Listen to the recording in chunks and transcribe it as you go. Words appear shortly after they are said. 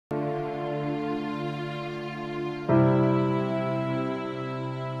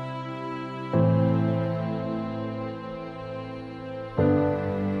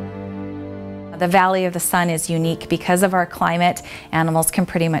The Valley of the Sun is unique because of our climate. Animals can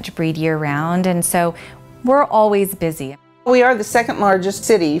pretty much breed year-round, and so we're always busy. We are the second largest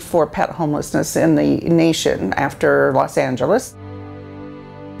city for pet homelessness in the nation after Los Angeles.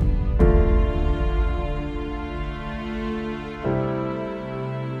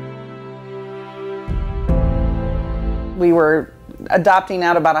 We were adopting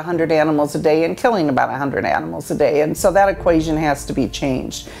out about 100 animals a day and killing about 100 animals a day, and so that equation has to be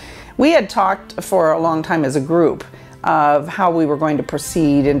changed. We had talked for a long time as a group of how we were going to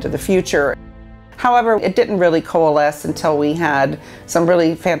proceed into the future. However, it didn't really coalesce until we had some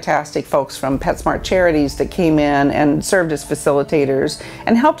really fantastic folks from PetSmart Charities that came in and served as facilitators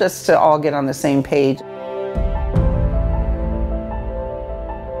and helped us to all get on the same page.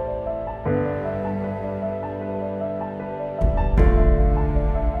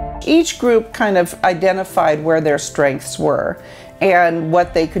 Each group kind of identified where their strengths were and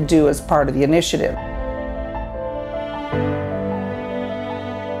what they could do as part of the initiative.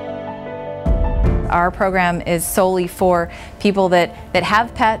 Our program is solely for people that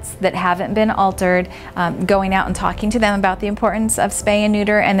have pets that haven't been altered, going out and talking to them about the importance of spay and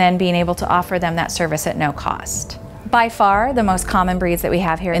neuter, and then being able to offer them that service at no cost. By far, the most common breeds that we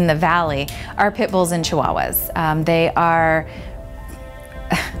have here in the Valley are pit bulls and chihuahuas. They are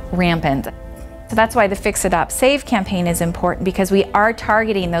rampant. So that's why the Fix, Adopt, Save campaign is important, because we are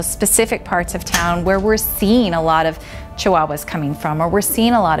targeting those specific parts of town where we're seeing a lot of chihuahuas coming from, or we're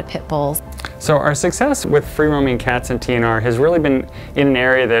seeing a lot of pit bulls. So our success with free-roaming cats and TNR has really been in an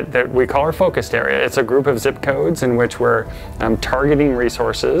area that we call our focused area. It's a group of zip codes in which we're targeting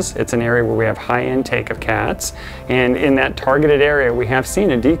resources. It's an area where we have high intake of cats, and in that targeted area we have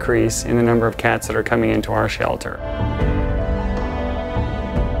seen a decrease in the number of cats that are coming into our shelter.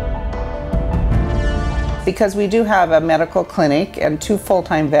 Because we do have a medical clinic and 2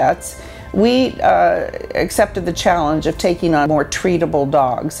 full-time vets, we accepted the challenge of taking on more treatable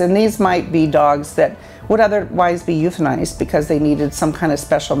dogs. And these might be dogs that would otherwise be euthanized because they needed some kind of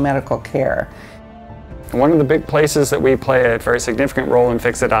special medical care. One of the big places that we play a very significant role in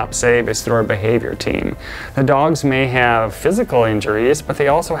Fix, Adopt, Save is through our behavior team. The dogs may have physical injuries, but they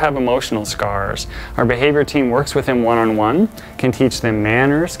also have emotional scars. Our behavior team works with them one-on-one, can teach them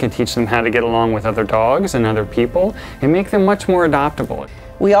manners, can teach them how to get along with other dogs and other people, and make them much more adoptable.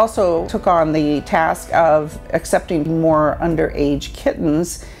 We also took on the task of accepting more underage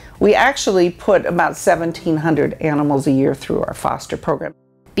kittens. We actually put about 1,700 animals a year through our foster program.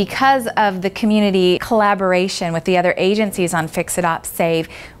 Because of the community collaboration with the other agencies on Fix, Adopt, Save,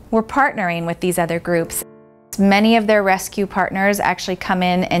 we're partnering with these other groups. Many of their rescue partners actually come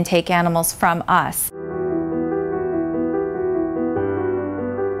in and take animals from us.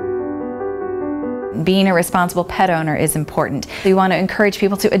 Being a responsible pet owner is important. We want to encourage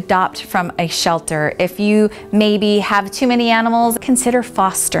people to adopt from a shelter. If you maybe have too many animals, consider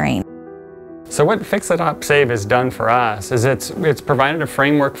fostering. So what Fix, Adopt, Save has done for us is it's provided a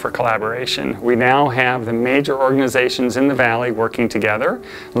framework for collaboration. We now have the major organizations in the Valley working together,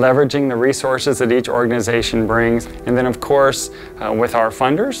 leveraging the resources that each organization brings. And then of course, with our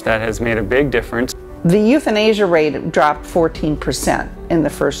funders, that has made a big difference. The euthanasia rate dropped 14% in the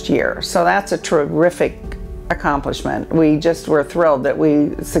first year, so that's a terrific accomplishment. We just were thrilled that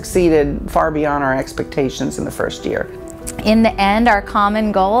we succeeded far beyond our expectations in the first year. In the end, our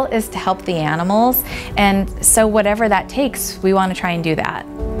common goal is to help the animals, and so whatever that takes, we want to try and do that.